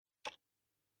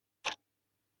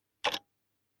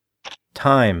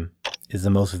Time is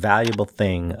the most valuable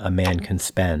thing a man can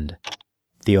spend.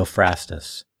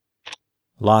 Theophrastus.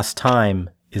 Lost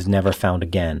time is never found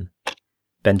again.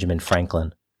 Benjamin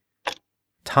Franklin.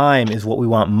 Time is what we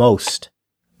want most,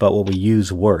 but what we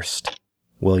use worst.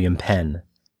 William Penn.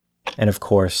 And of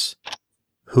course,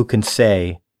 who can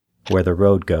say where the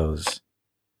road goes,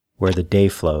 where the day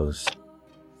flows?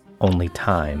 Only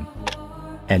time.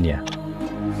 Enya.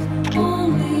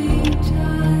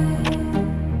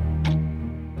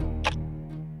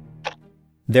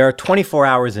 There are 24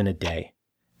 hours in a day,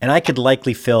 and I could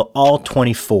likely fill all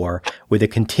 24 with a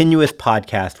continuous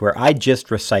podcast where I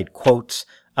just recite quotes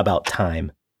about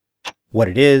time. What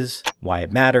it is, why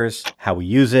it matters, how we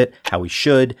use it, how we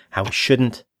should, how we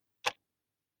shouldn't.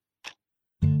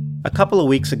 A couple of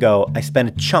weeks ago, I spent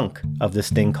a chunk of this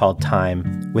thing called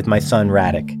time with my son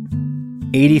Radek.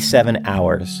 87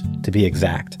 hours, to be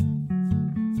exact.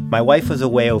 My wife was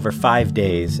away over 5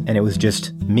 days, and it was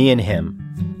just me and him,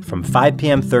 from 5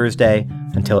 p.m. Thursday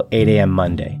until 8 a.m.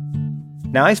 Monday.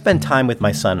 Now, I spend time with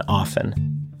my son often.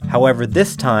 However,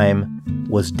 this time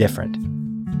was different.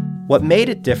 What made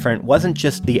it different wasn't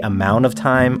just the amount of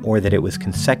time or that it was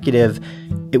consecutive.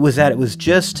 It was that it was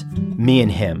just me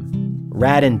and him.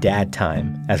 Rad and dad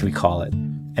time, as we call it.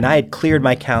 And I had cleared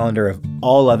my calendar of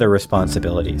all other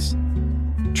responsibilities.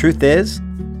 Truth is,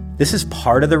 this is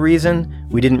part of the reason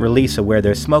we didn't release a Where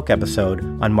There's Smoke episode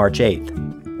on March 8th.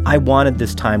 I wanted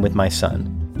this time with my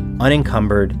son,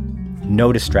 unencumbered,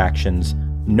 no distractions,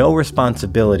 no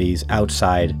responsibilities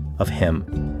outside of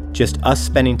him, just us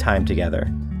spending time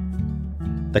together.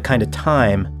 The kind of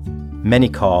time many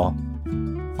call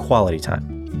quality time.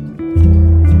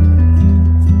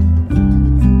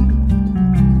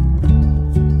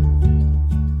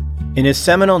 In his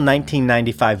seminal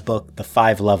 1995 book, The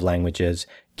 5 Love Languages,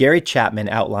 Gary Chapman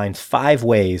outlines 5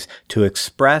 ways to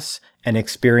express and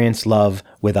experience love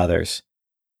with others.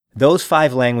 Those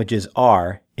 5 languages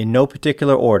are, in no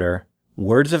particular order,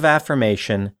 words of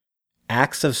affirmation,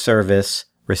 acts of service,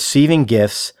 receiving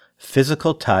gifts,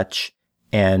 physical touch,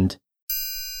 and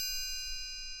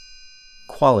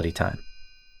quality time.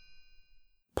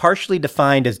 Partially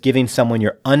defined as giving someone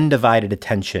your undivided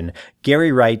attention,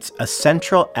 Gary writes, a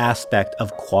central aspect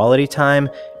of quality time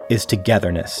is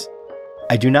togetherness.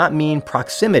 I do not mean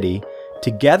proximity.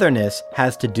 Togetherness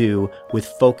has to do with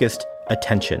focused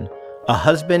attention. A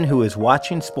husband who is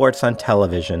watching sports on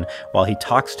television while he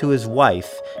talks to his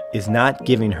wife is not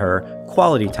giving her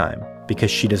quality time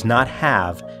because she does not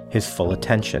have his full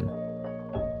attention.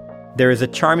 There is a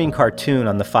charming cartoon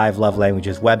on the 5 Love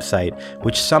Languages website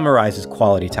which summarizes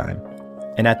quality time.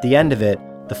 And at the end of it,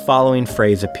 the following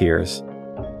phrase appears.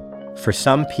 For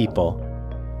some people,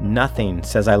 nothing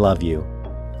says I love you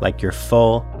like your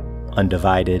full,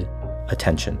 undivided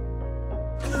attention.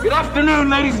 Good afternoon,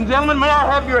 ladies and gentlemen. May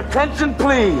I have your attention,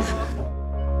 please?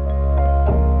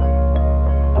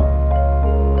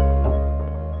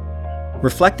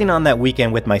 Reflecting on that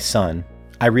weekend with my son,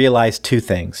 I realized 2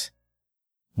 things.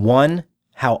 1,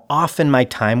 how often my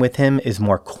time with him is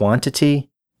more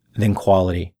quantity than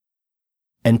quality.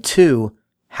 And 2,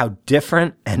 how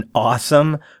different and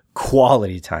awesome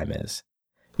quality time is.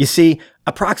 You see,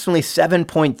 approximately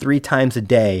 7.3 times a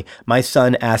day, my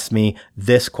son asks me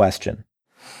this question.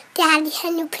 Daddy,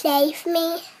 can you play with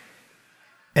me?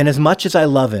 And as much as I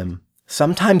love him,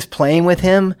 sometimes playing with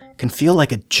him can feel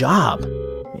like a job.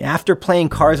 After playing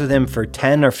cards with him for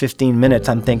 10 or 15 minutes,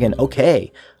 I'm thinking,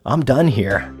 okay, I'm done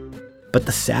here. But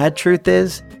the sad truth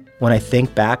is, when I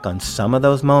think back on some of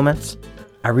those moments,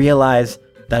 I realize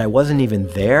that I wasn't even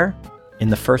there in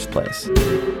the first place.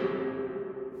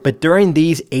 But during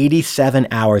these 87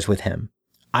 hours with him,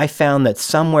 I found that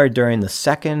somewhere during the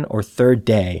second or third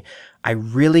day, I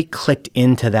really clicked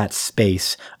into that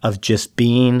space of just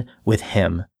being with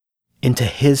him, into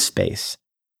his space.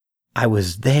 I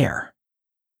was there.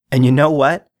 And you know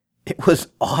what? It was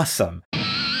awesome.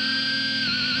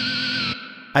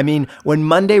 I mean, when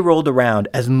Monday rolled around,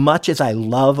 as much as I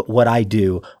love what I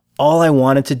do, all I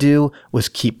wanted to do was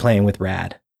keep playing with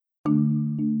Rad.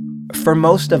 For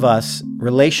most of us,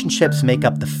 relationships make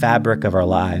up the fabric of our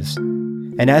lives.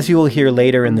 And as you will hear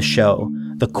later in the show,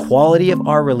 the quality of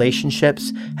our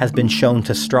relationships has been shown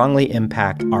to strongly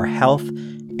impact our health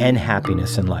and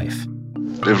happiness in life.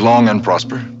 Live long and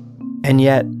prosper. And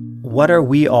yet, what are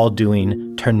we all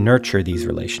doing to nurture these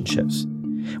relationships?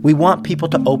 We want people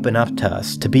to open up to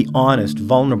us, to be honest,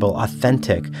 vulnerable,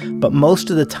 authentic, but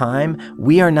most of the time,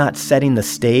 we are not setting the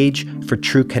stage for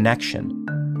true connection.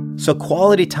 So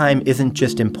quality time isn't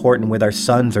just important with our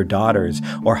sons or daughters,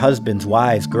 or husbands,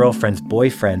 wives, girlfriends,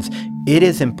 boyfriends. It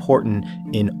is important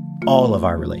in all of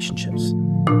our relationships.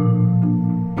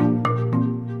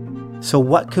 So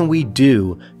what can we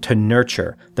do to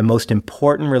nurture the most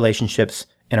important relationships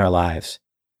in our lives?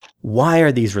 Why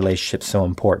are these relationships so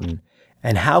important?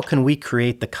 And how can we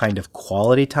create the kind of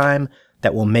quality time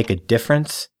that will make a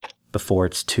difference before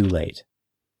it's too late?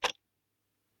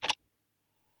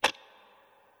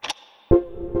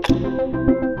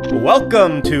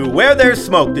 Welcome to Where There's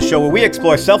Smoke, the show where we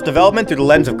explore self-development through the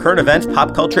lens of current events,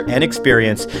 pop culture, and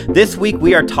experience. This week,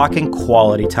 we are talking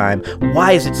quality time.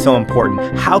 Why is it so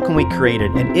important? How can we create it?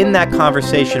 And in that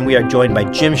conversation, we are joined by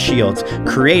Jim Shields,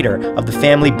 creator of the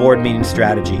Family Board Meeting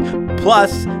Strategy,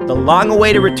 plus the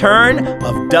long-awaited return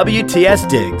of WTS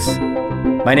Diggs.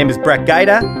 My name is Brett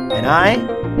Gaida, and I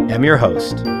am your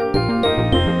host.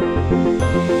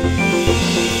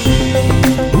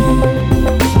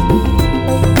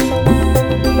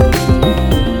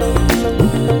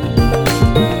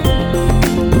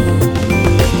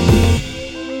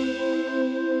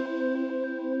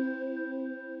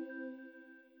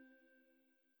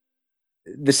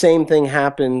 The same thing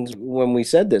happened when we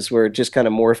said this, where it just kind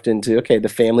of morphed into, okay, the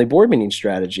family board meeting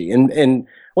strategy. And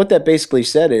what that basically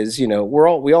said is, we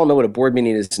all know what a board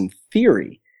meeting is in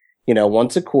theory.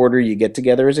 Once a quarter, you get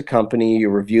together as a company, you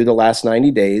review the last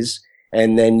 90 days,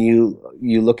 and then you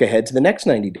look ahead to the next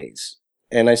 90 days.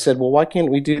 And I said, well, why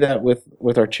can't we do that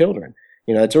with our children?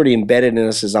 It's already embedded in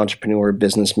us as entrepreneur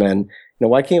businessmen.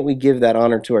 Why can't we give that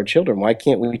honor to our children? Why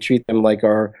can't we treat them like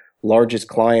our largest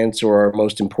clients or our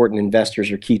most important investors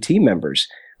or key team members?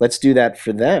 Let's do that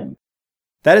for them.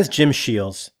 That is Jim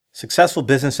Shields, successful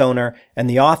business owner and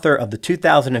the author of the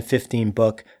 2015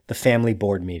 book, The Family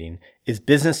Board Meeting: Is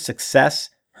Business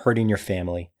Success Hurting Your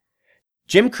Family?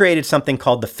 Jim created something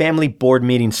called the Family Board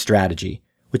Meeting Strategy,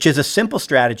 which is a simple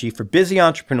strategy for busy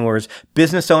entrepreneurs,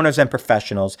 business owners, and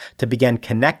professionals to begin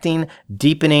connecting,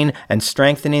 deepening, and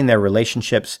strengthening their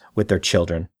relationships with their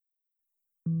children.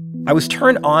 I was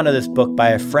turned on to this book by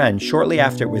a friend shortly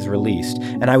after it was released,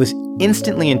 and I was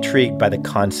instantly intrigued by the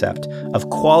concept of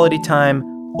quality time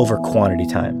over quantity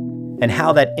time, and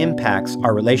how that impacts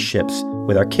our relationships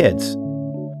with our kids.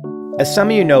 As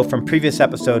some of you know from previous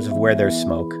episodes of Where There's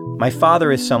Smoke, my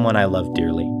father is someone I love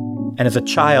dearly, and as a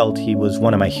child, he was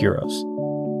one of my heroes.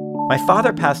 My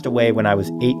father passed away when I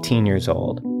was 18 years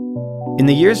old. In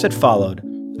the years that followed,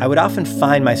 I would often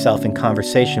find myself in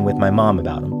conversation with my mom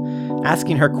about him,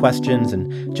 asking her questions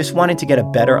and just wanting to get a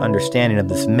better understanding of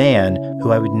this man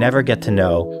who I would never get to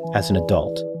know as an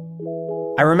adult.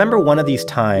 I remember one of these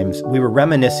times we were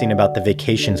reminiscing about the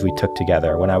vacations we took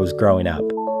together when I was growing up.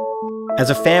 As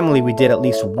a family, we did at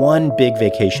least one big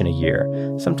vacation a year,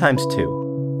 sometimes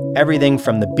two. Everything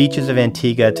from the beaches of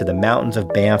Antigua to the mountains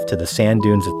of Banff to the sand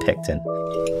dunes of Picton.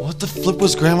 What the flip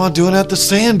was Grandma doing at the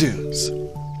sand dunes?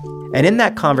 And in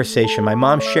that conversation, my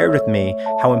mom shared with me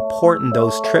how important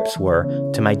those trips were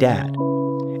to my dad,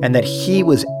 and that he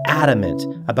was adamant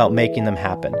about making them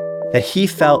happen, that he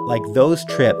felt like those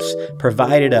trips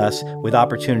provided us with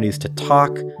opportunities to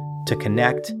talk, to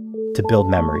connect, to build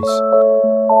memories.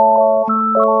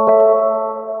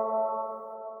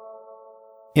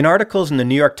 In articles in the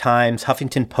New York Times,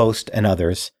 Huffington Post, and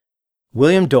others,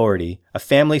 William Doherty, a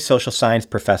family social science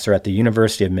professor at the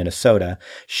University of Minnesota,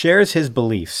 shares his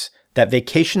beliefs that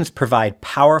vacations provide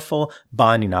powerful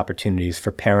bonding opportunities for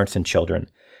parents and children,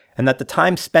 and that the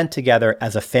time spent together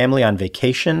as a family on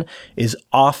vacation is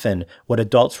often what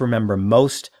adults remember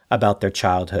most about their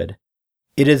childhood.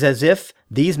 It is as if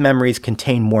these memories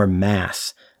contain more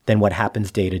mass than what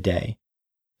happens day to day.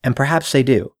 And perhaps they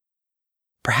do.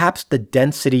 Perhaps the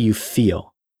density you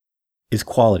feel is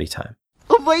quality time.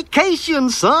 A vacation,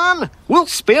 son! We'll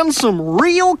spend some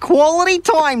real quality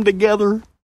time together.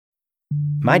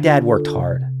 My dad worked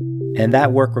hard, and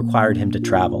that work required him to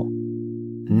travel.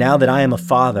 Now that I am a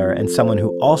father and someone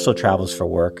who also travels for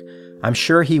work, I'm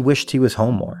sure he wished he was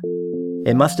home more.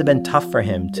 It must have been tough for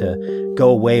him to go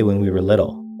away when we were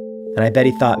little. And I bet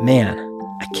he thought, man,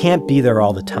 I can't be there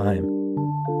all the time.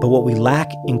 But what we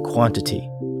lack in quantity,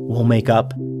 we'll make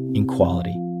up in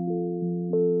quality.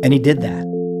 And he did that.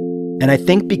 And I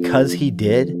think because he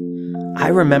did, I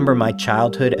remember my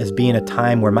childhood as being a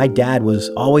time where my dad was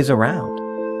always around,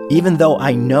 even though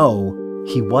I know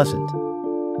he wasn't.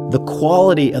 The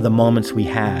quality of the moments we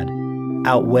had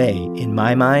outweigh, in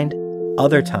my mind,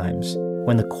 other times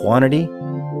when the quantity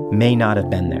may not have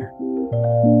been there.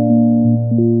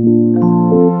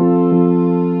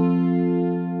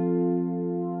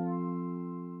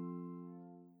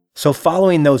 So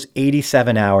following those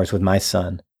 87 hours with my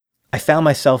son, I found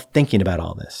myself thinking about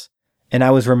all this, and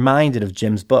I was reminded of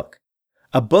Jim's book,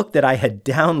 a book that I had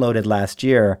downloaded last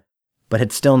year, but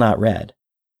had still not read.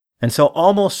 And so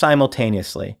almost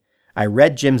simultaneously, I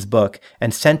read Jim's book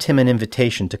and sent him an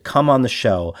invitation to come on the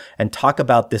show and talk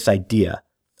about this idea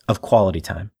of quality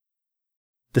time.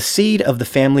 The seed of the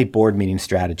family board meeting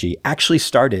strategy actually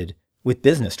started with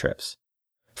business trips.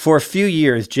 For a few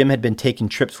years, Jim had been taking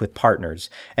trips with partners,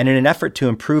 and in an effort to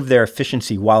improve their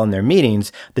efficiency while in their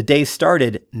meetings, the days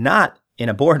started not in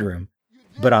a boardroom,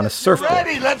 but on a surfboard.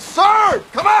 Ready, let's surf!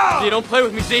 Come on! Z, don't play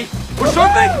with me, Z. We're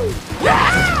surfing!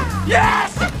 Yes!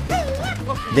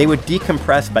 Yes! They would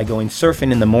decompress by going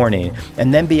surfing in the morning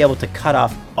and then be able to cut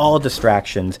off all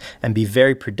distractions and be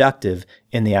very productive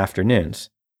in the afternoons.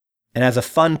 And as a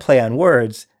fun play on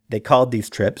words, they called these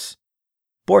trips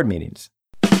board meetings.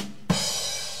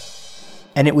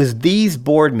 And it was these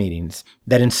board meetings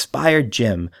that inspired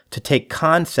Jim to take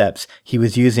concepts he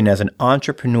was using as an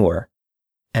entrepreneur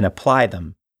and apply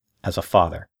them as a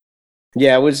father.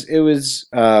 Yeah, it was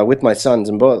with my sons,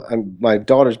 and both my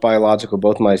daughter's biological.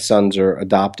 Both my sons are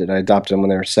adopted. I adopted them when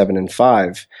they were 7 and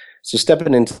 5. So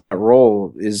stepping into that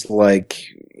role is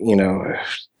like,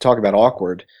 talk about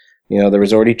awkward. There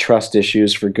was already trust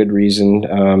issues for good reason.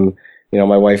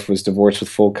 My wife was divorced with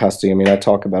full custody. I mean, I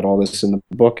talk about all this in the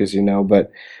book, as you know, but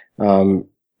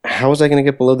how was I going to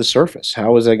get below the surface?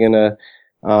 How was I going to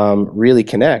really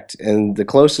connect? And the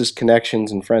closest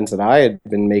connections and friends that I had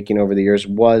been making over the years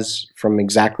was from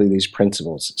exactly these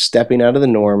principles: stepping out of the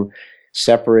norm,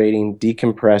 separating,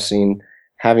 decompressing,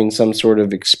 having some sort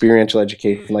of experiential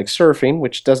education like surfing,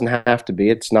 which doesn't have to be.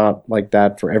 It's not like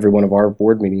that for every one of our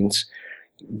board meetings.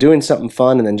 Doing something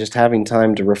fun and then just having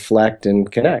time to reflect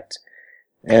and connect.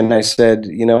 And I said,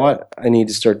 you know what? I need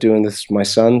to start doing this with my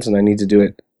sons, and I need to do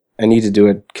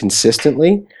it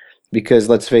consistently, because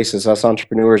let's face it, us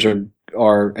entrepreneurs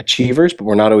are achievers, but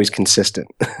we're not always consistent,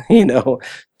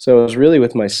 So it was really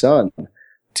with my son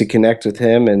to connect with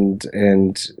him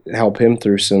and help him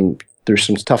through some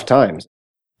tough times.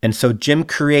 And so Jim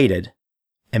created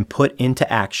and put into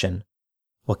action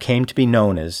what came to be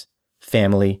known as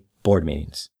family board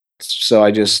meetings. So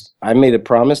I made a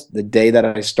promise the day that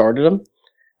I started them,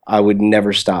 I would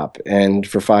never stop. And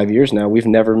for 5 years now, we've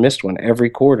never missed one. Every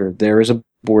quarter, there is a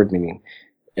board meeting.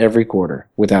 Every quarter,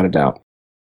 without a doubt.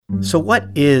 So what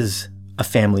is a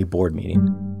family board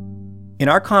meeting? In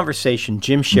our conversation,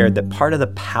 Jim shared that part of the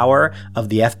power of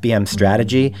the FBM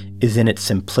strategy is in its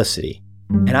simplicity.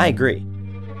 And I agree.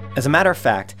 As a matter of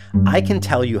fact, I can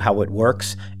tell you how it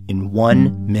works in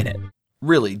 1 minute.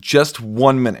 Really, just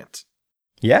 1 minute?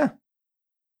 Yeah.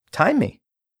 Time me.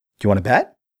 Do you want to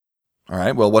bet? All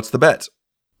right, well, what's the bet?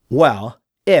 Well,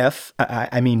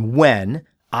 when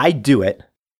I do it,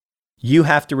 you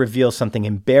have to reveal something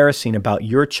embarrassing about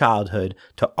your childhood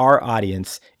to our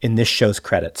audience in this show's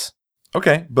credits.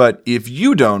 Okay, but if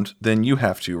you don't, then you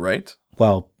have to, right?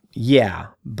 Well, yeah,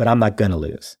 but I'm not going to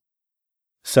lose.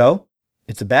 So,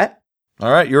 it's a bet?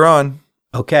 All right, you're on.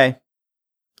 Okay,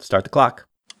 start the clock.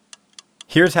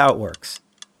 Here's how it works.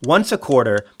 Once a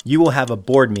quarter, you will have a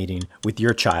board meeting with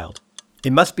your child.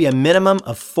 It must be a minimum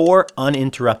of 4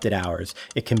 uninterrupted hours.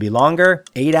 It can be longer,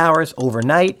 8 hours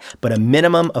overnight, but a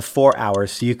minimum of 4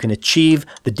 hours so you can achieve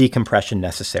the decompression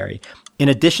necessary. In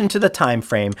addition to the time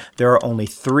frame, there are only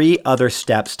 3 other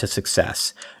steps to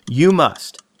success. You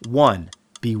must, 1,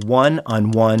 be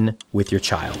one-on-one with your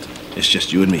child. It's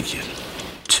just you and me, kid.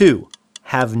 2,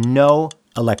 have no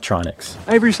electronics.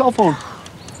 I have your cell phone.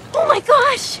 Oh my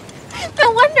gosh! No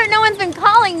wonder no one's been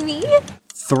calling me.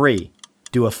 3,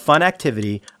 do a fun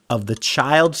activity of the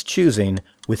child's choosing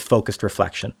with focused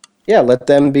reflection. Yeah, let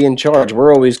them be in charge.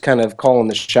 We're always kind of calling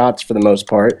the shots for the most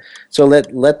part. So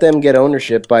let them get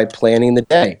ownership by planning the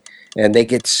day. And they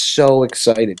get so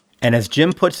excited. And as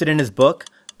Jim puts it in his book,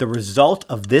 the result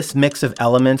of this mix of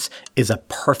elements is a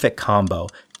perfect combo,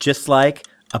 just like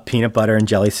a peanut butter and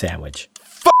jelly sandwich.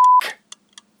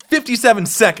 57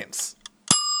 seconds.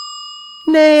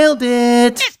 Nailed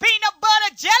it! It's peanut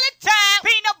butter jelly time.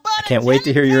 Peanut butter I can't wait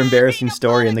to hear your embarrassing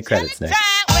story in the credits next.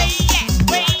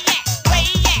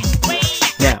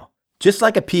 Now, just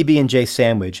like a PB&J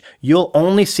sandwich, you'll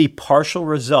only see partial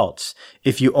results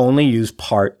if you only use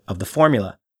part of the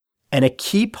formula. And a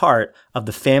key part of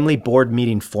the family board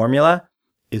meeting formula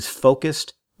is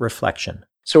focused reflection.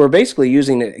 So we're basically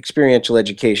using experiential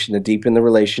education to deepen the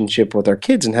relationship with our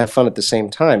kids and have fun at the same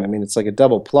time. I mean, it's like a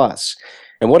double plus.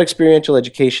 And what experiential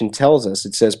education tells us,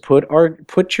 it says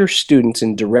put your students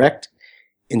in direct,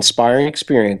 inspiring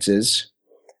experiences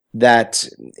that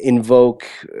invoke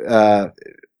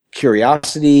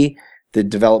curiosity, the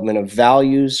development of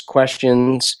values,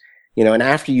 questions, and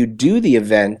after you do the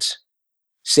event,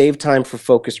 save time for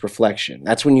focused reflection.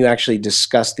 That's when you actually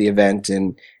discuss the event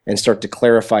and start to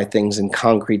clarify things and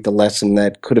concrete the lesson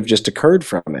that could have just occurred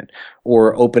from it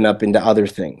or open up into other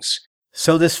things.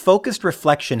 So this focused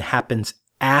reflection happens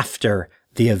after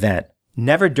the event,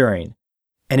 never during.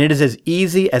 And it is as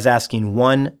easy as asking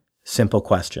one simple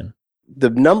question. The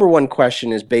number one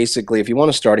question is basically, if you want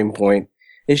a starting point,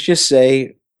 is just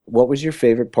say, what was your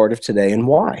favorite part of today and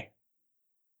why?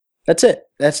 That's it.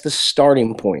 That's the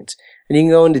starting point. And you can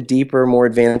go into deeper, more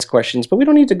advanced questions, but we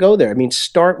don't need to go there. I mean,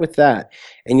 start with that,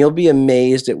 and you'll be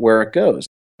amazed at where it goes.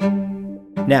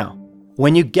 Now,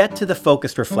 when you get to the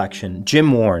focused reflection,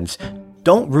 Jim warns,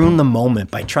 don't ruin the moment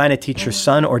by trying to teach your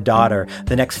son or daughter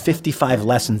the next 55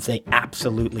 lessons they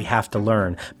absolutely have to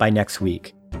learn by next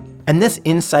week. And this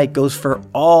insight goes for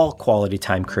all quality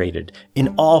time created,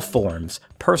 in all forms,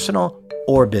 personal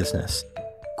or business.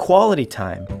 Quality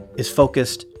time is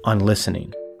focused on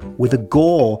listening, with a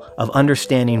goal of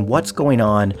understanding what's going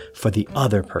on for the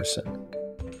other person.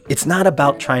 It's not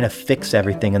about trying to fix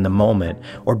everything in the moment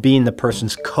or being the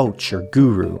person's coach or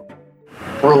guru.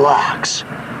 Relax,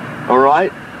 all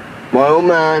right? My old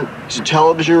man, he's a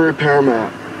television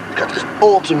repairman. He's got this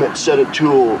ultimate set of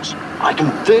tools. I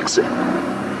can fix it.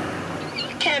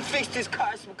 You can't fix this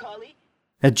car, Macaulay.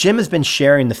 Now, Jim has been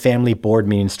sharing the family board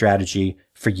meeting strategy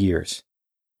for years,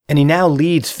 and he now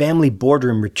leads family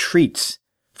boardroom retreats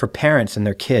for parents and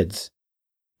their kids.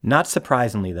 Not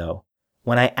surprisingly, though,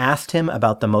 when I asked him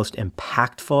about the most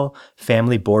impactful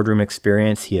family boardroom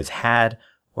experience he has had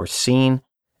or seen,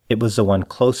 it was the one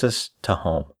closest to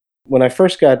home. When I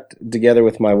first got together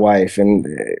with my wife, and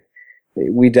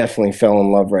we definitely fell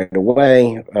in love right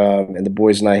away, and the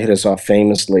boys and I hit us off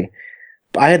famously.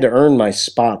 I had to earn my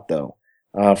spot, though,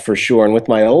 for sure. And with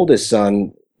my oldest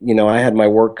son, you know, I had my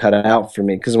work cut out for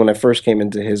me, because when I first came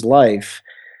into his life,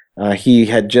 he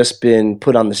had just been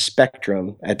put on the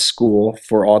spectrum at school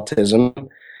for autism.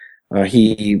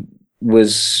 He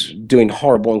was doing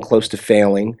horrible and close to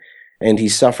failing, and he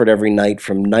suffered every night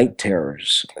from night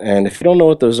terrors. And if you don't know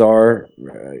what those are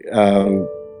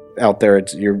out there,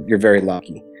 you're very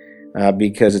lucky,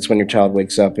 because it's when your child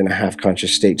wakes up in a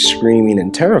half-conscious state screaming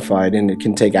and terrified, and it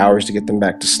can take hours to get them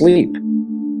back to sleep.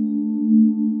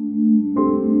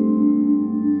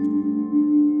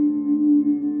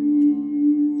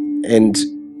 And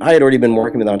I had already been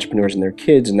working with entrepreneurs and their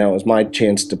kids, and now it was my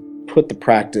chance to put the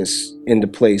practice into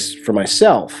place for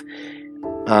myself.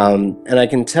 And I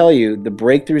can tell you, the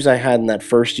breakthroughs I had in that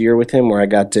first year with him, where I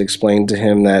got to explain to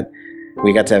him that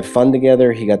we got to have fun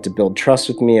together, he got to build trust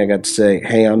with me, I got to say,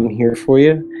 hey, I'm here for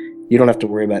you. You don't have to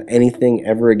worry about anything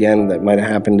ever again that might have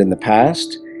happened in the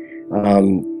past.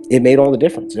 It made all the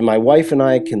difference. And my wife and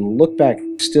I can look back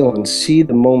still and see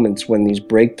the moments when these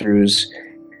breakthroughs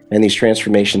and these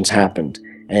transformations happened.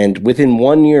 And within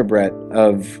 1 year, Brett,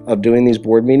 of doing these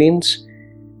board meetings,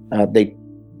 they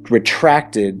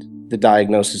retracted the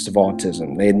diagnosis of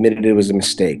autism. They admitted it was a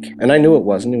mistake. And I knew it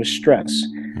wasn't. It was stress.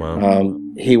 Wow.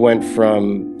 He went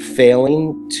from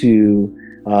failing to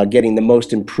getting the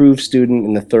most improved student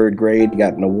in the 3rd grade. He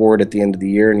got an award at the end of the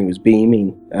year, and he was beaming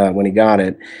when he got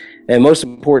it. And most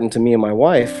important to me and my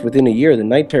wife, within a year, the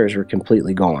night terrors were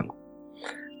completely gone.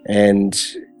 And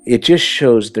it just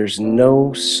shows there's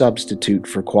no substitute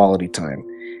for quality time.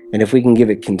 And if we can give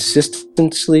it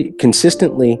consistently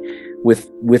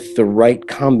with the right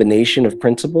combination of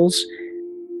principles,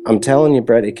 I'm telling you,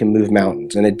 Brett, it can move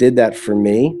mountains. And it did that for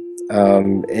me,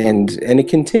 and it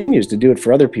continues to do it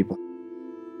for other people.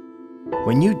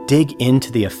 When you dig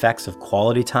into the effects of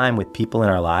quality time with people in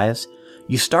our lives,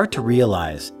 you start to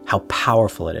realize how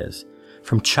powerful it is,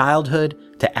 from childhood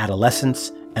to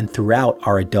adolescence and throughout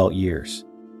our adult years.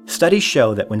 Studies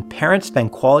show that when parents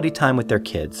spend quality time with their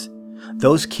kids,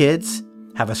 those kids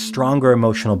have a stronger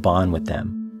emotional bond with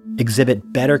them,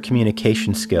 exhibit better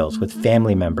communication skills with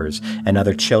family members and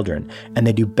other children, and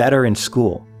they do better in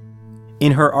school.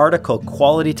 In her article,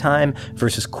 Quality Time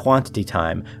versus Quantity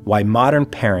Time, Why Modern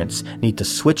Parents Need to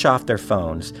Switch Off Their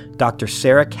Phones, Dr.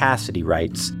 Sarah Cassidy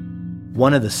writes,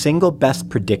 one of the single best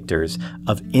predictors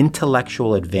of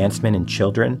intellectual advancement in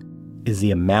children is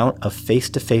the amount of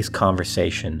face-to-face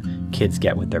conversation kids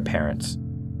get with their parents.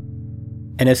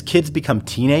 And as kids become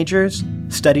teenagers,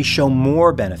 studies show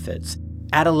more benefits.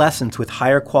 Adolescents with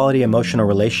higher quality emotional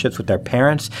relationships with their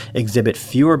parents exhibit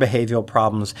fewer behavioral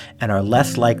problems and are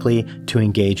less likely to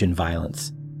engage in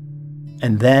violence.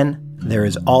 And then there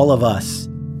is all of us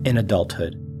in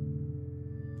adulthood.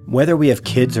 Whether we have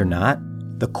kids or not,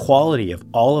 the quality of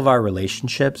all of our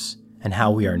relationships and how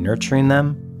we are nurturing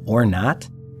them or not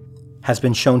has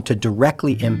been shown to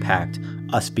directly impact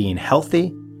us being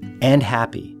healthy and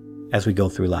happy as we go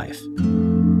through life.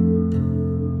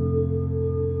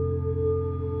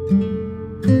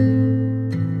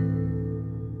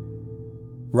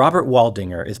 Robert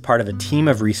Waldinger is part of a team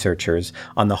of researchers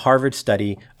on the Harvard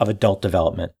study of adult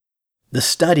development. The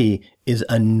study is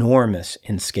enormous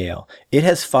in scale. It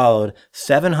has followed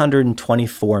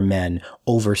 724 men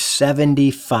over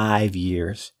 75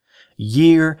 years.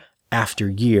 Year after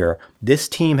year, this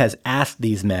team has asked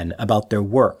these men about their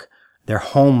work, their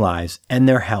home lives, and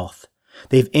their health.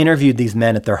 They've interviewed these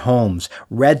men at their homes,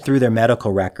 read through their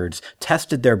medical records,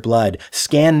 tested their blood,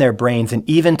 scanned their brains, and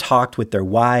even talked with their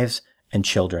wives and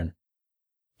children.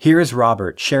 Here is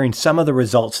Robert sharing some of the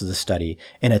results of the study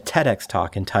in a TEDx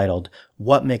talk entitled,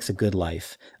 "What Makes a Good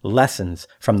Life? Lessons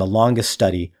from the Longest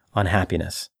Study on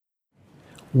Happiness."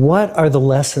 What are the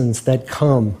lessons that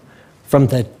come from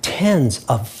the tens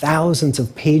of thousands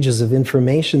of pages of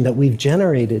information that we've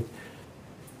generated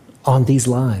on these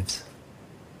lives?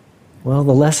 Well,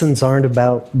 the lessons aren't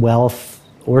about wealth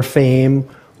or fame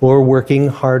or working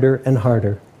harder and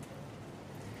harder.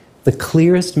 The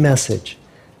clearest message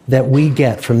that we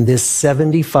get from this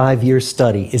 75-year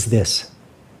study is this: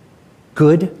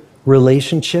 good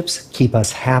relationships keep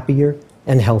us happier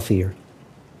and healthier,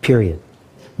 period.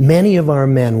 Many of our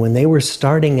men, when they were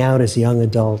starting out as young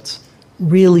adults,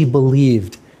 really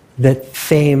believed that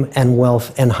fame and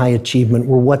wealth and high achievement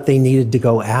were what they needed to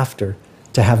go after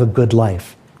to have a good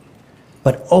life.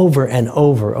 But over and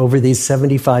over these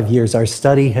 75 years, our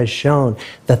study has shown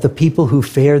that the people who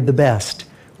fared the best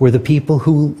were the people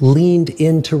who leaned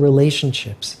into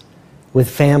relationships with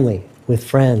family, with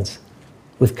friends,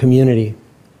 with community.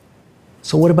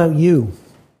 So what about you?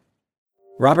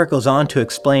 Robert goes on to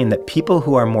explain that people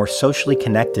who are more socially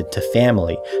connected to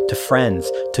family, to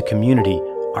friends, to community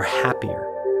are happier.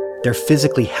 They're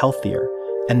physically healthier,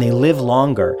 and they live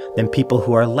longer than people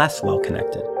who are less well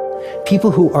connected.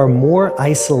 People who are more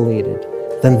isolated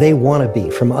than they want to be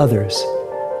from others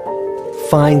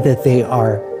find that they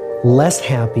are less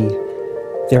happy,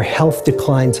 their health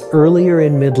declines earlier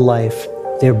in midlife,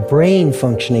 their brain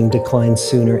functioning declines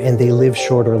sooner, and they live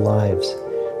shorter lives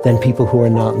than people who are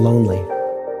not lonely.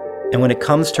 And when it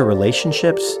comes to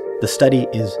relationships, the study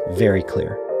is very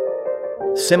clear.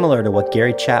 Similar to what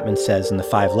Gary Chapman says in the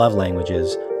 5 Love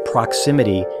Languages,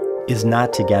 proximity is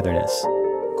not togetherness.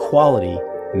 Quality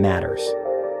matters.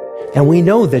 And we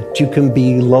know that you can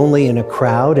be lonely in a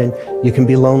crowd and you can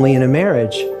be lonely in a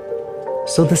marriage.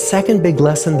 So the second big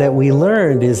lesson that we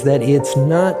learned is that it's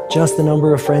not just the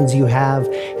number of friends you have,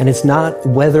 and it's not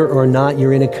whether or not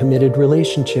you're in a committed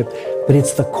relationship, but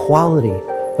it's the quality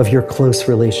of your close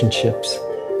relationships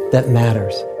that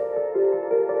matters.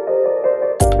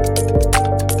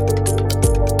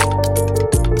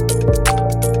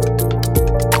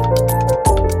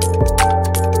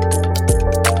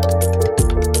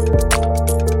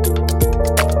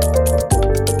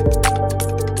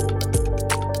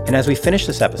 And as we finish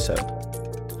this episode,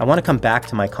 I want to come back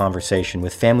to my conversation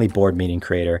with Family Board Meeting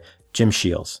creator Jim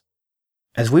Shields.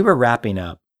 As we were wrapping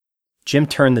up, Jim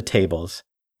turned the tables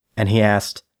and he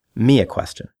asked me a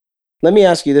question. Let me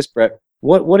ask you this, Brett.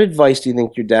 What advice do you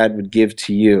think your dad would give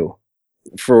to you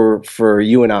for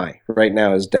you and I right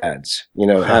now as dads? You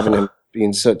know, having him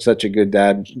being such a good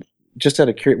dad. Just out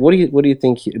of curiosity, what do you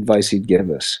think advice he'd give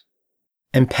us?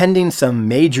 And pending some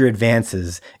major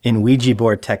advances in Ouija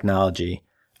board technology,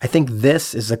 I think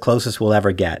this is the closest we'll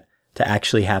ever get to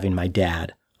actually having my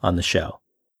dad on the show.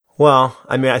 Well,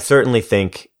 I mean, I certainly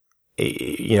think,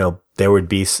 there would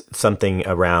be something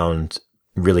around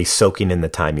really soaking in the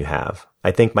time you have.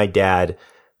 I think my dad,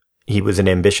 he was an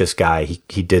ambitious guy.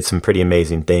 He did some pretty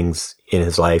amazing things in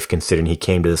his life, considering he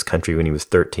came to this country when he was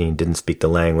 13, didn't speak the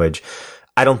language.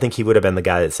 I don't think he would have been the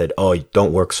guy that said, "Oh,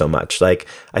 don't work so much." Like,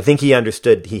 I think he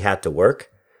understood he had to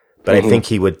work, but I think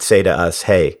he would say to us,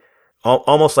 "Hey,"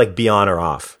 almost like be on or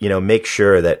off, make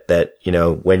sure that,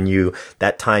 when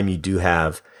that time you do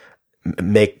have,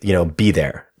 be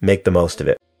there, make the most of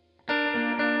it.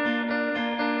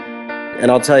 And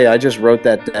I'll tell you, I just wrote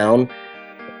that down,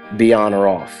 be on or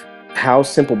off. How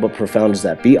simple but profound is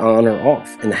that? Be on or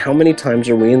off. And how many times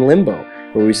are we in limbo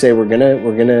where we say we're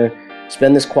gonna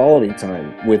spend this quality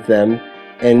time with them,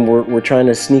 and we're trying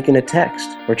to sneak in a text,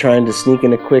 we're trying to sneak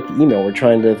in a quick email, we're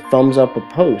trying to thumbs up a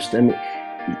post. I mean,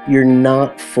 you're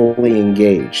not fully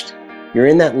engaged. You're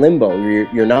in that limbo.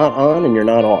 You're not on and you're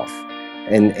not off.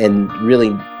 And really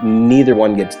neither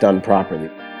one gets done properly.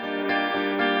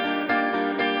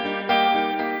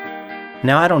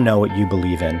 Now, I don't know what you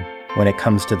believe in when it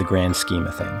comes to the grand scheme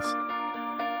of things,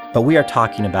 but we are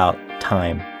talking about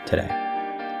time today.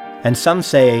 And some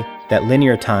say that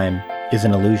linear time is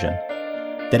an illusion,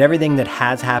 that everything that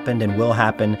has happened and will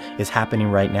happen is happening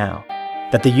right now,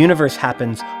 that the universe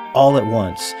happens all at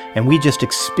once, and we just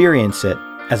experience it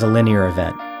as a linear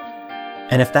event.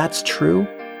 And if that's true,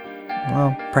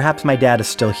 well, perhaps my dad is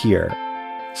still here,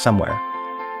 somewhere.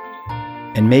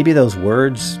 And maybe those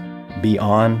words, be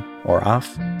on or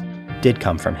off, did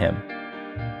come from him,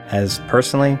 as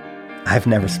personally, I've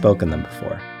never spoken them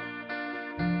before.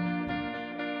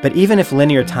 But even if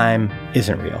linear time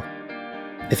isn't real,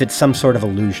 if it's some sort of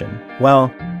illusion,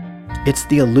 well, it's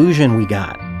the illusion we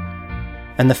got.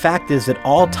 And the fact is that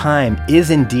all time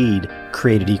is indeed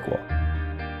created equal.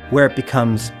 Where it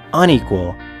becomes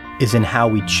unequal is in how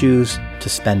we choose to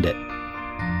spend it.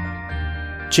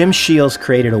 Jim Shields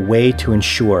created a way to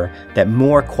ensure that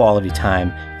more quality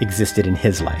time existed in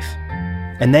his life.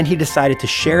 And then he decided to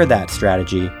share that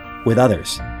strategy with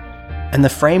others. And the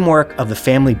framework of the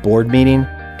family board meeting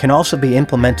can also be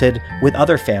implemented with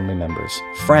other family members,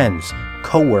 friends,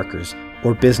 co-workers,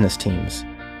 or business teams.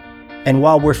 And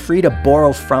while we're free to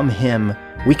borrow from him,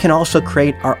 we can also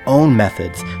create our own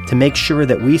methods to make sure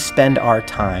that we spend our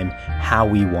time how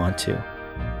we want to.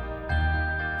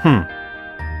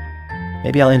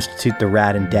 Maybe I'll institute the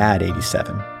Rad and Dad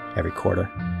 87 every quarter.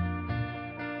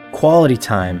 Quality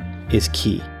time is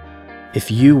key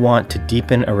if you want to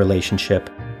deepen a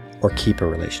relationship or keep a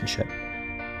relationship.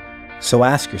 So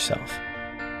ask yourself,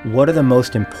 what are the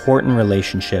most important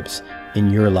relationships in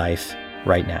your life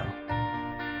right now?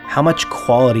 How much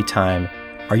quality time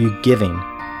are you giving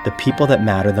the people that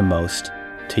matter the most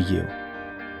to you?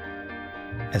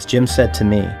 As Jim said to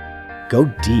me, go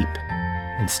deep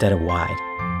instead of wide.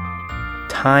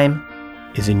 Time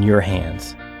is in your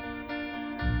hands.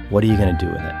 What are you going to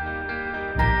do with it?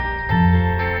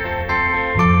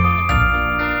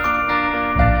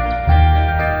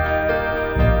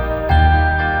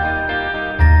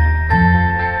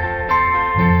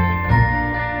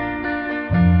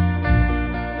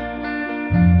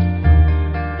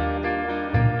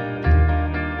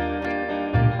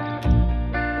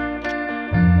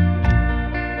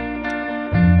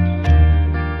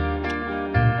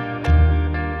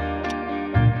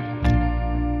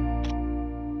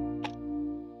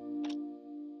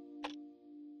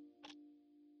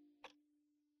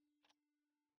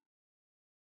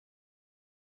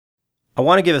 I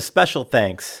want to give a special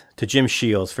thanks to Jim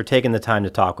Shields for taking the time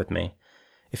to talk with me.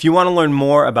 If you want to learn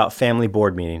more about family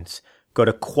board meetings, go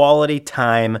to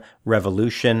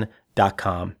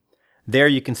qualitytimerevolution.com. There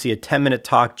you can see a 10-minute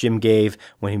talk Jim gave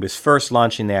when he was first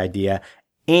launching the idea,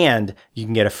 and you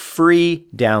can get a free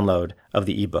download of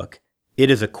the ebook.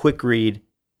 It is a quick read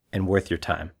and worth your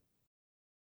time.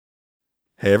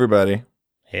 Hey, everybody.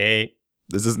 Hey.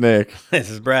 This is Nick. This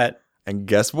is Brett. And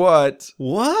guess what?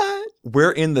 What?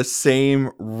 We're in the same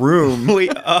room.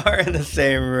 We are in the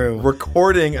same room.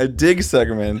 Recording a dig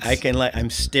segment.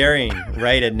 I'm staring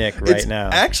right at Nick right now.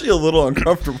 It's actually a little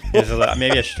uncomfortable.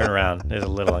 Maybe I should turn around. It's a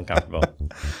little uncomfortable.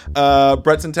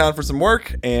 Brett's in town for some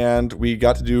work, and we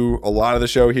got to do a lot of the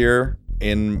show here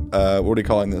in, what are you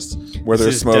calling this? Where this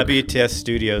there's is smoke. WTS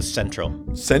Studios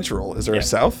Central. Central? Is there a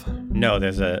south? No,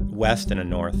 there's a west and a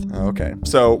north. Okay.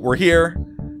 So we're here.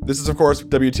 This is, of course,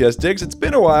 WTS Digs. It's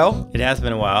been a while. It has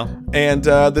been a while. And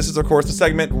this is, of course, the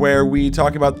segment where we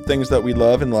talk about the things that we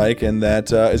love and like and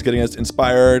that is getting us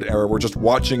inspired or we're just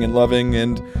watching and loving.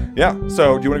 And yeah,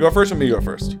 so do you want to go first or me go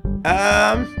first?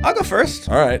 I'll go first.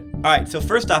 All right. So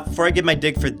first off, before I give my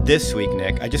dig for this week,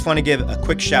 Nick, I just want to give a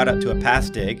quick shout out to a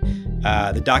past dig.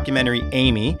 The documentary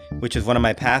Amy, which is one of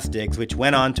my past digs, which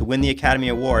went on to win the Academy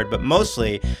Award, but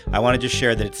mostly I want to just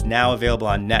share that it's now available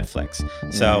on Netflix.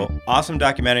 So awesome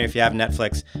documentary. If you have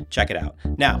Netflix, check it out.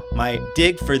 Now, my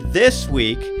dig for this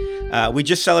week, we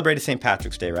just celebrated St.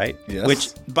 Patrick's Day, right? Yes. Which,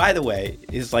 by the way,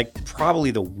 is like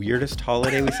probably the weirdest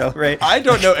holiday we celebrate. I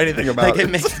don't know anything about it. It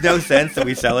makes no sense that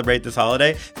we celebrate this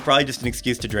holiday. It's probably just an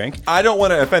excuse to drink. I don't want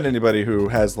to offend anybody who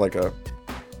has like a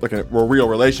real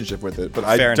relationship with it, but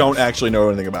I don't actually know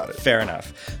anything about it. Fair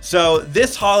enough. So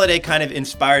this holiday kind of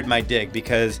inspired my dig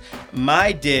because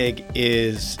my dig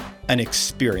is an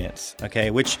experience,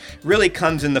 okay, which really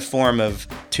comes in the form of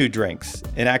 2 drinks.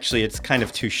 And actually, it's kind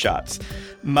of 2 shots.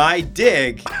 My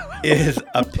dig is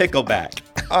a pickleback.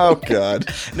 Oh, God.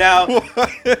 Now,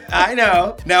 I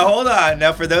know. Now, hold on.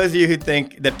 Now, for those of you who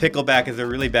think that Pickleback is a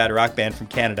really bad rock band from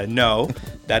Canada, no,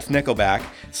 that's Nickelback.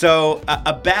 So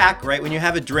a back, right, when you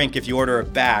have a drink, if you order a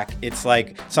back, it's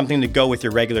like something to go with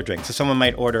your regular drink. So someone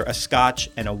might order a scotch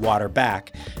and a water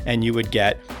back, and you would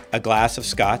get a glass of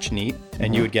scotch neat,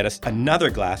 and you would get another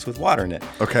glass with water in it.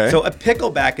 Okay. So a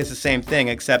pickleback is the same thing,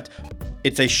 except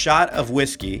it's a shot of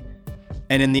whiskey,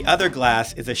 and in the other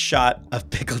glass is a shot of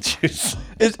pickle juice.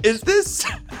 Is this...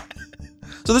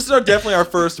 So this is definitely our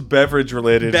first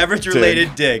beverage-related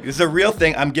dig. This is a real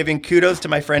thing. I'm giving kudos to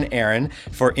my friend Aaron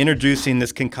for introducing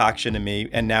this concoction to me,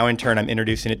 and now in turn I'm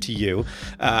introducing it to you.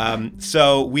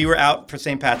 So we were out for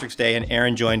St. Patrick's Day, and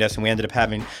Aaron joined us, and we ended up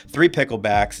having 3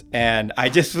 picklebacks. And I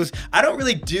don't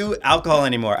really do alcohol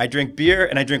anymore. I drink beer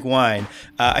and I drink wine.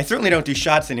 I certainly don't do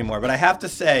shots anymore, but I have to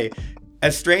say,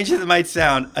 as strange as it might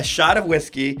sound, a shot of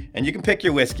whiskey, and you can pick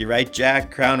your whiskey, right? Jack,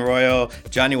 Crown Royal,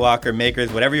 Johnny Walker,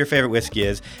 Makers, whatever your favorite whiskey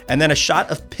is, and then a shot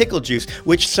of pickle juice,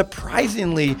 which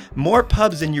surprisingly more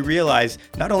pubs than you realize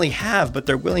not only have, but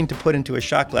they're willing to put into a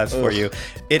shot glass for you.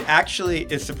 It actually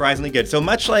is surprisingly good. So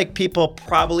much like people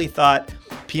probably thought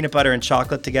peanut butter and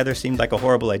chocolate together seemed like a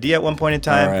horrible idea at one point in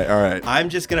time. All right. I'm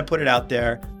just going to put it out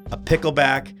there. A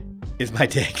pickleback is my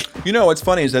dig. You know what's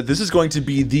funny is that this is going to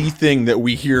be the thing that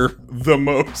we hear the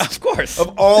most. Of course.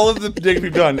 Of all of the digs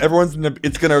we've done,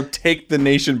 it's going to take the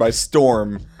nation by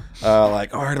storm. I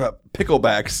heard about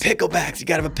picklebacks. Picklebacks, you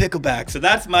gotta have a pickleback. So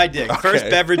that's my dig. Okay. First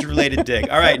beverage-related dig.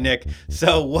 All right, Nick.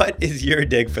 So what is your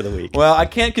dig for the week? Well, I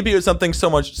can't compete with something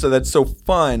that's so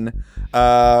fun.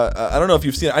 I don't know if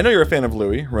you've seen it. I know you're a fan of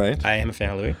Louis, right? I am a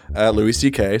fan of Louis. Louis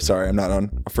C.K. Sorry, I'm not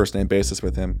on a first-name basis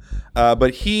with him.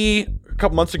 But he, a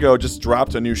couple months ago, just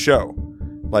dropped a new show.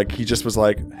 He just was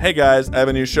like, hey guys, I have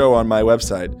a new show on my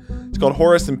website. It's called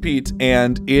Horace and Pete,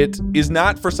 and it is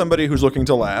not for somebody who's looking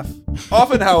to laugh.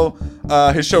 Often how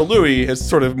his show Louis has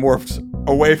sort of morphed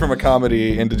away from a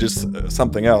comedy into just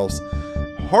something else.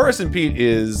 Horace and Pete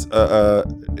is,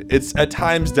 it's at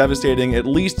times devastating, at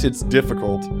least it's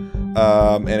difficult,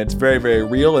 and it's very, very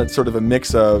real, and it's sort of a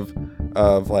mix of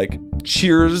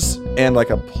Cheers and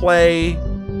a play.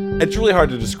 It's really hard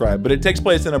to describe, but it takes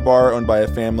place in a bar owned by a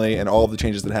family and all of the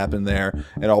changes that happen there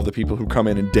and all the people who come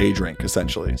in and day drink,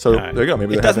 essentially. So there you go.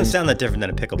 Maybe it doesn't sound that different than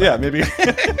a pickleback. Yeah, maybe.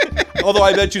 Although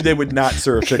I bet you they would not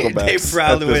serve picklebacks. They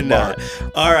probably would not.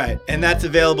 All right. And that's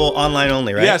available online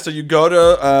only, right? Yeah, so you go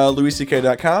to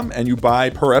louisck.com and you buy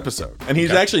per episode. And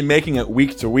he's actually making it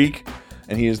week to week.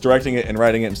 And he is directing it and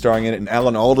writing it and starring in it. And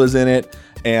Alan Alda's in it.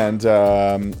 And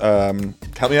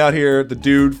help me out here. The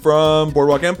dude from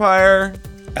Boardwalk Empire.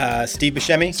 Steve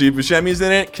Buscemi. Steve Buscemi's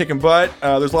in it, kicking butt.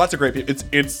 There's lots of great people.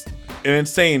 It's an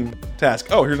insane task.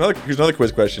 Oh, here's another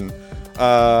quiz question.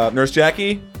 Nurse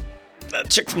Jackie. The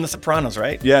chick from The Sopranos,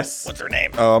 right? Yes. What's her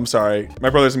name? Oh, I'm sorry. My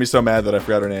brother's gonna be so mad that I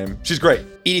forgot her name. She's great.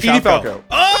 Edie Falco.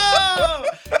 Oh!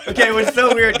 Okay, what's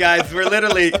so weird, guys? We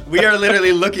are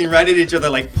literally looking right at each other,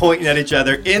 pointing at each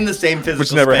other in the same physical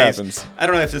space. Which never happens. I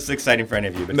don't know if this is exciting for any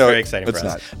of you, but no, it's very exciting for us.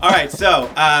 Not. All right, so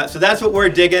that's what we're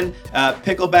digging.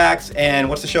 Picklebacks, and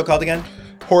what's the show called again?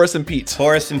 Horace and Pete.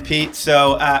 Horace and Pete.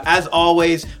 So as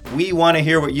always, we want to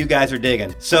hear what you guys are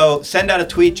digging. So send out a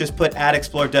tweet, just put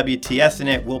 @ExploreWTS in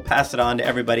it. We'll pass it on to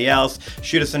everybody else.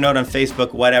 Shoot us a note on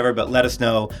Facebook, whatever, but let us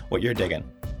know what you're digging.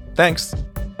 Thanks.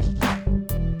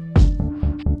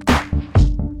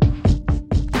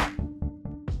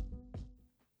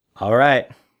 All right,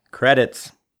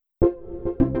 credits.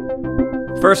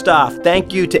 First off,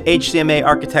 thank you to HCMA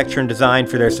Architecture and Design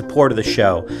for their support of the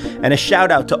show. And a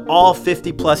shout out to all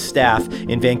 50+ staff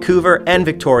in Vancouver and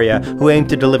Victoria who aim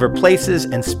to deliver places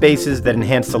and spaces that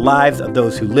enhance the lives of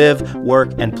those who live, work,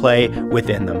 and play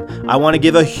within them. I want to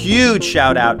give a huge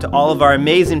shout out to all of our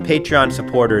amazing Patreon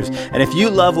supporters. And if you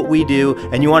love what we do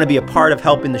and you want to be a part of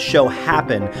helping the show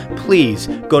happen, please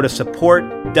go to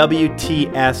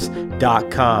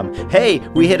supportwts.com. Hey,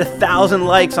 we hit 1,000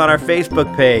 likes on our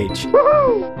Facebook page.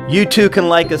 You too can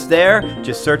like us there.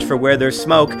 Just search for Where There's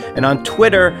Smoke. And on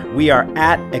Twitter, we are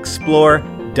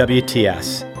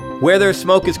 @ExploreWTS. Where There's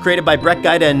Smoke is created by Brett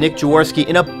Gaida and Nick Jaworski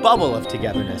in a bubble of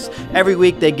togetherness. Every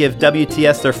week they give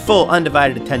WTS their full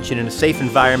undivided attention in a safe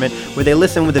environment where they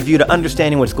listen with a view to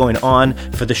understanding what's going on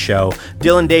for the show.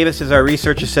 Dylan Davis is our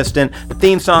research assistant. The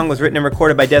theme song was written and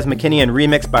recorded by Des McKinney and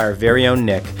remixed by our very own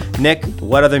Nick. Nick,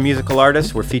 what other musical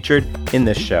artists were featured in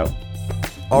this show?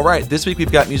 All right, this week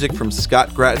we've got music from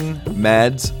Scott Grattan,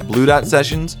 Mads, Blue Dot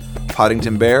Sessions,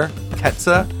 Poddington Bear,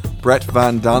 Ketsa, Brett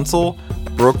Von Donsel,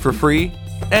 Broke for Free,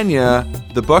 Enya,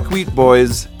 The Buckwheat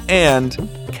Boys, and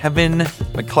Kevin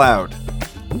MacLeod.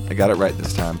 I got it right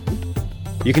this time.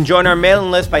 You can join our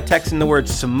mailing list by texting the word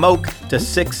SMOKE to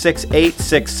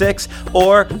 66866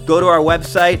 or go to our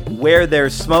website,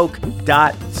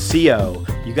 wherethere'ssmoke.co.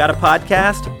 You got a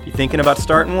podcast? You thinking about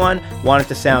starting one? Want it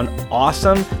to sound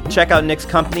awesome? Check out Nick's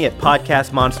company at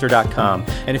podcastmonster.com.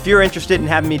 And if you're interested in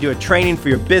having me do a training for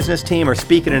your business team or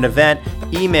speak at an event,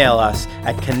 email us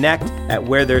at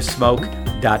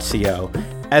connect@wherethere'ssmoke.co.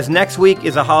 As next week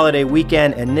is a holiday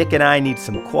weekend and Nick and I need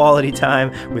some quality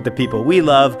time with the people we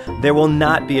love, there will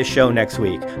not be a show next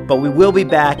week, but we will be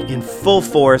back in full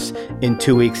force in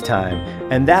 2 weeks' time.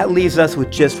 And that leaves us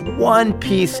with just one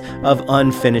piece of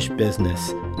unfinished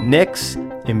business: Nick's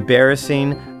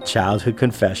embarrassing childhood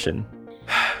confession.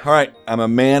 All right, I'm a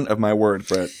man of my word,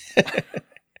 Brett.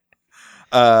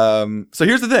 So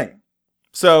here's the thing.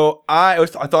 So I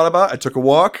thought about it. I took a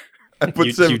walk.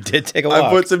 You did take a walk. I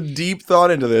put some deep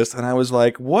thought into this, and I was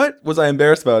like, what was I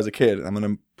embarrassed about as a kid? I'm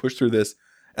going to push through this.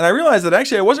 And I realized that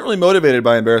actually I wasn't really motivated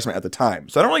by embarrassment at the time.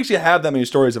 So I don't actually have that many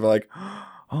stories of like,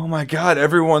 oh my God,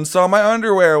 everyone saw my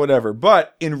underwear or whatever.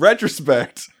 But in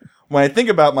retrospect, when I think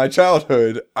about my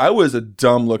childhood, I was a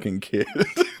dumb looking kid.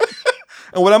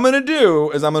 And what I'm going to do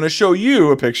is I'm going to show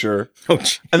you a picture,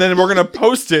 and then we're going to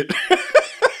post it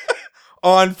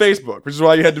on Facebook, which is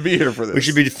why you had to be here for this. We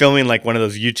should be filming like one of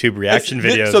those YouTube reaction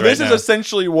videos. So this is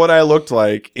essentially what I looked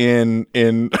like in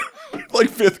like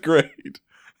 5th grade.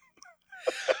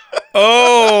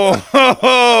 Oh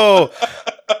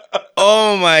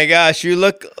my gosh. You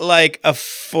look like a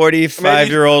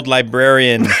 45-year-old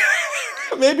librarian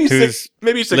maybe six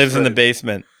lives grade. in the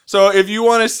basement. So if you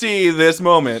want to see this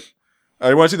moment, or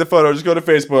you want to see the photo, just go to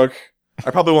Facebook. I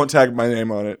probably won't tag my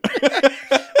name on it.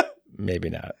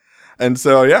 Maybe not. And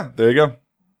so, yeah, there you go.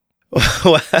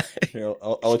 Here,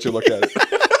 I'll let you look at it.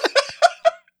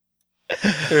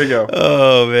 There you go.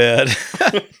 Oh, man.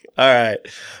 All right.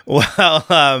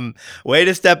 Well, way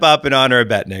to step up and honor a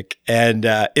Betnick. And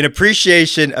in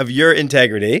appreciation of your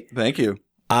integrity. Thank you.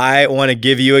 I want to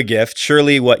give you a gift.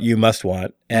 Surely what you must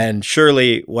want. And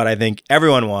surely what I think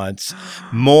everyone wants.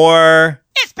 More.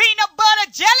 It's peanut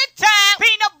butter jelly time.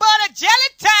 Peanut butter jelly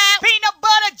time. Peanut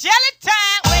butter jelly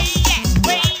time. Where you at?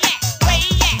 Where you at? Where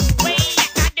you at? Where you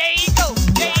at? Now there you go.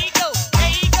 There you go.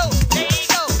 There you go. There you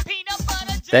go. Peanut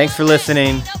butter jelly. Thanks for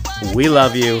listening. We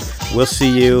love you. We'll see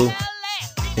you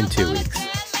in 2 weeks.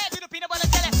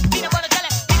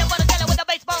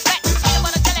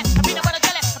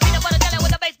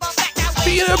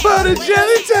 Peanut butter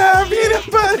jelly time,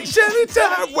 peanut butter jelly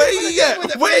time. Where you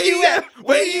at? Where you at?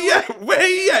 Where you at? Where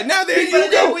you at? Now there you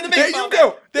go. There you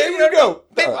go. There you go.